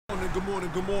good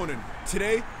morning, good morning.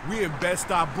 Today, we in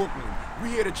Bed-Stuy, Brooklyn. We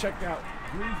here to check out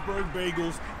Greenberg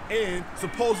Bagels, and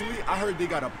supposedly, I heard they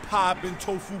got a poppin'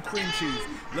 tofu cream cheese.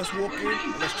 Let's walk in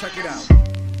and let's check it out.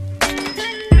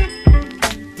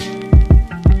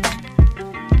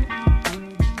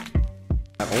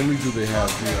 Not only do they have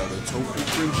the tofu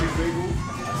cream cheese bagel,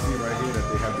 I see right here that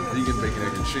they have the vegan bacon,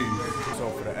 egg, and cheese. So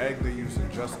for the egg, they're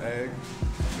using just egg,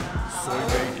 soy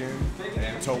bacon,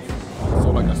 and tofu.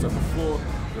 So like I said before,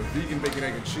 the vegan bacon,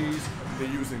 egg, and cheese, they're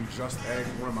using just egg.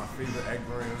 One of my favorite egg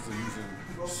brands. They're using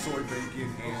soy bacon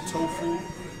and tofu.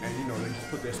 And you know, they just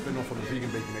put their spin off of the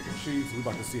vegan bacon, egg, and cheese. We're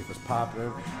about to see if it's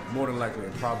popping. More than likely,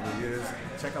 it probably is.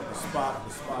 Check out the spot.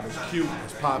 The spot is cute,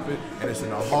 it's popping, and it's in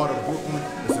the heart of Brooklyn.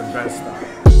 It's in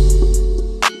Bed-Stuy.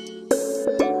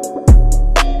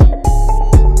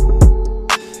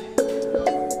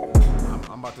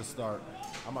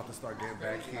 I'm about to start getting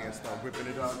back here and start whipping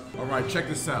it up. All right, check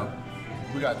this out.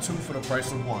 We got two for the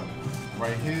price of one.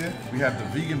 Right here, we have the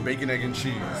vegan bacon, egg, and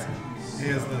cheese.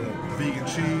 Here's the vegan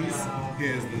cheese,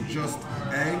 here's the just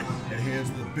egg, and here's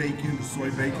the bacon, the soy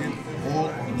bacon, all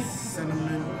on a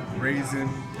cinnamon raisin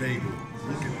bagel.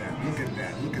 Look at that, look at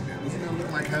that, look at that. Doesn't that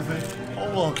look like heaven?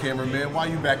 Hold on, cameraman, why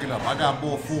you backing up? I got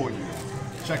more for you.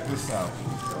 Check this out.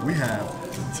 We have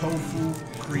the tofu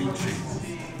cream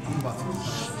cheese. I'm about to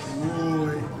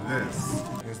destroy this.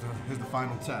 Here's the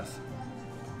final test.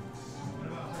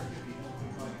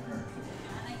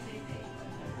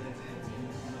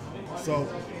 So,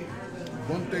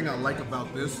 one thing I like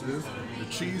about this is the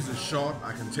cheese is sharp.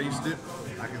 I can taste it.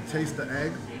 I can taste the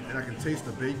egg, and I can taste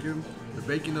the bacon. The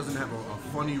bacon doesn't have a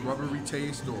funny rubbery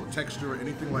taste or texture or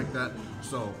anything like that.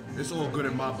 So, it's all good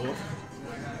in my book.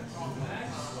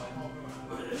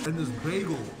 And this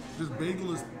bagel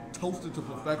is toasted to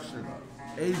perfection.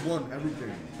 A1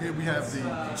 everything. Here we have the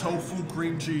tofu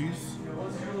cream cheese.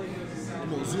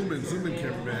 Come on, zoom in,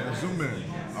 cameraman, zoom in.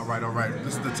 All right,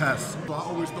 this is the test. So I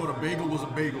always thought a bagel was a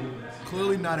bagel.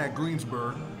 Clearly not at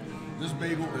Greenberg. This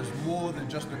bagel is more than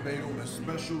just a bagel. It's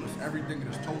special, it's everything,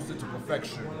 and it's toasted to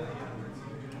perfection.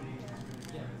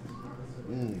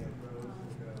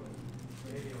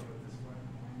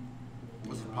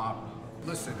 This is popping.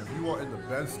 Listen, if you are in the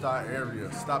Bed-Stuy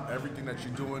area, stop everything that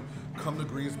you're doing. Come to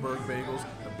Greenberg Bagels,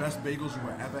 the best bagels you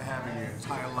will ever have in your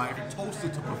entire life.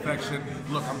 Toasted to perfection.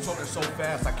 Look, I'm talking so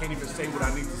fast, I can't even say what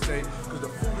I need to say because the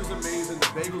food is amazing, the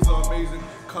bagels are amazing.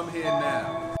 Come here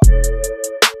now.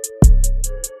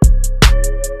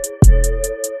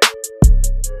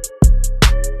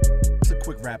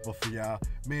 Quick wrap up for y'all.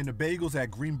 Man, the bagels at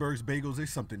Greenberg's Bagels, they're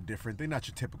something different. They're not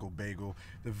your typical bagel.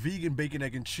 The vegan bacon,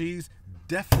 egg, and cheese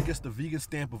definitely gets the vegan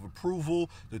stamp of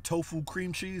approval. The tofu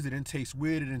cream cheese, it didn't taste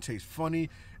weird, it didn't taste funny.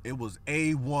 It was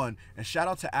A1. And shout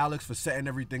out to Alex for setting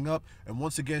everything up. And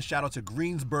once again, shout out to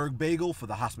Greenberg Bagel for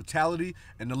the hospitality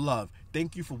and the love.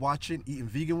 Thank you for watching Eating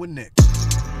Vegan with Nick.